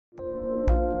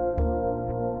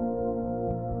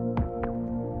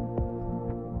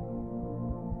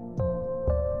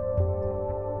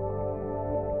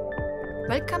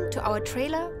Welcome to our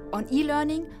trailer on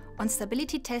e-learning on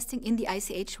stability testing in the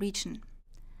ICH region.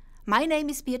 My name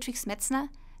is Beatrix Metzner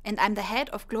and I'm the head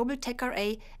of Global Tech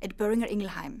RA at Boehringer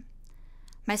Ingelheim.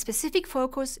 My specific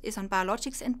focus is on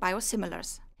biologics and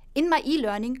biosimilars. In my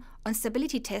e-learning on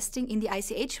stability testing in the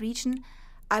ICH region,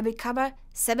 I will cover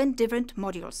 7 different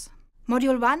modules.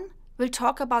 Module 1 will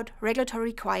talk about regulatory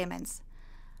requirements.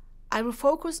 I will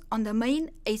focus on the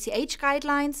main ACH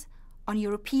guidelines, on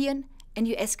European and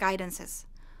US guidances,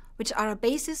 which are a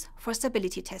basis for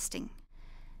stability testing.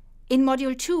 In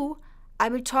Module 2, I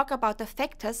will talk about the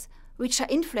factors which are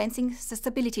influencing the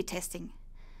stability testing.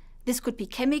 This could be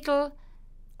chemical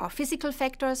or physical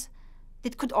factors.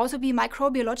 It could also be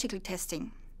microbiological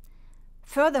testing.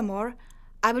 Furthermore,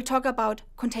 I will talk about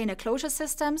container closure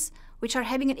systems, which are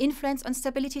having an influence on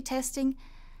stability testing,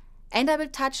 and I will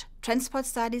touch transport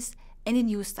studies and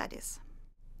in-use studies.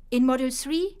 In Module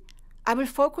 3, I will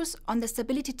focus on the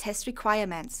stability test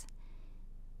requirements.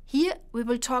 Here we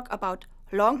will talk about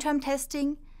long-term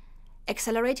testing,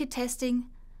 accelerated testing,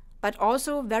 but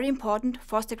also very important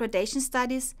force degradation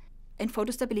studies and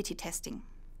photostability testing.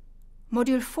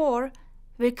 Module 4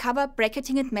 will cover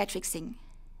bracketing and matrixing.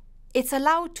 It's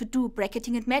allowed to do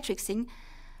bracketing and matrixing,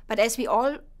 but as we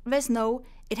always know,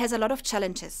 it has a lot of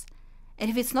challenges.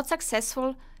 And if it's not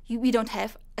successful, we don't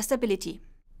have a stability.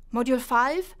 Module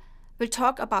 5 will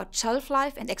talk about shelf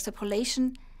life and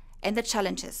extrapolation and the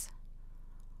challenges.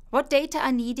 What data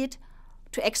are needed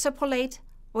to extrapolate,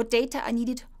 what data are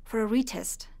needed for a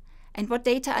retest, and what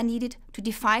data are needed to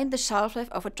define the shelf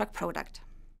life of a drug product.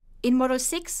 In Module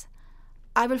 6,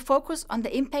 I will focus on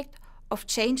the impact of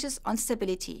changes on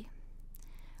stability.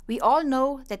 We all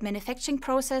know that manufacturing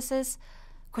processes,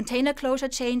 container closure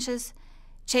changes,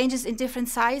 changes in different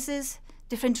sizes,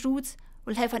 different routes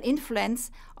will have an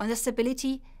influence on the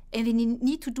stability, and we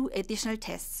need to do additional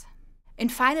tests. And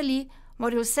finally,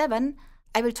 Module 7,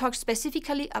 I will talk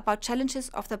specifically about challenges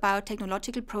of the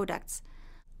biotechnological products.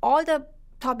 All the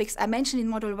topics I mentioned in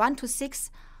Module 1 to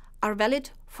 6 are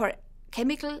valid for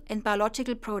chemical and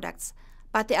biological products,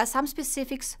 but there are some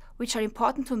specifics which are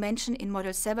important to mention in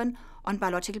Module 7 on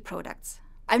biological products.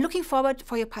 I'm looking forward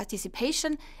for your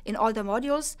participation in all the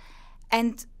modules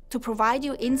and to provide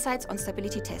you insights on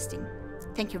stability testing.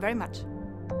 Thank you very much.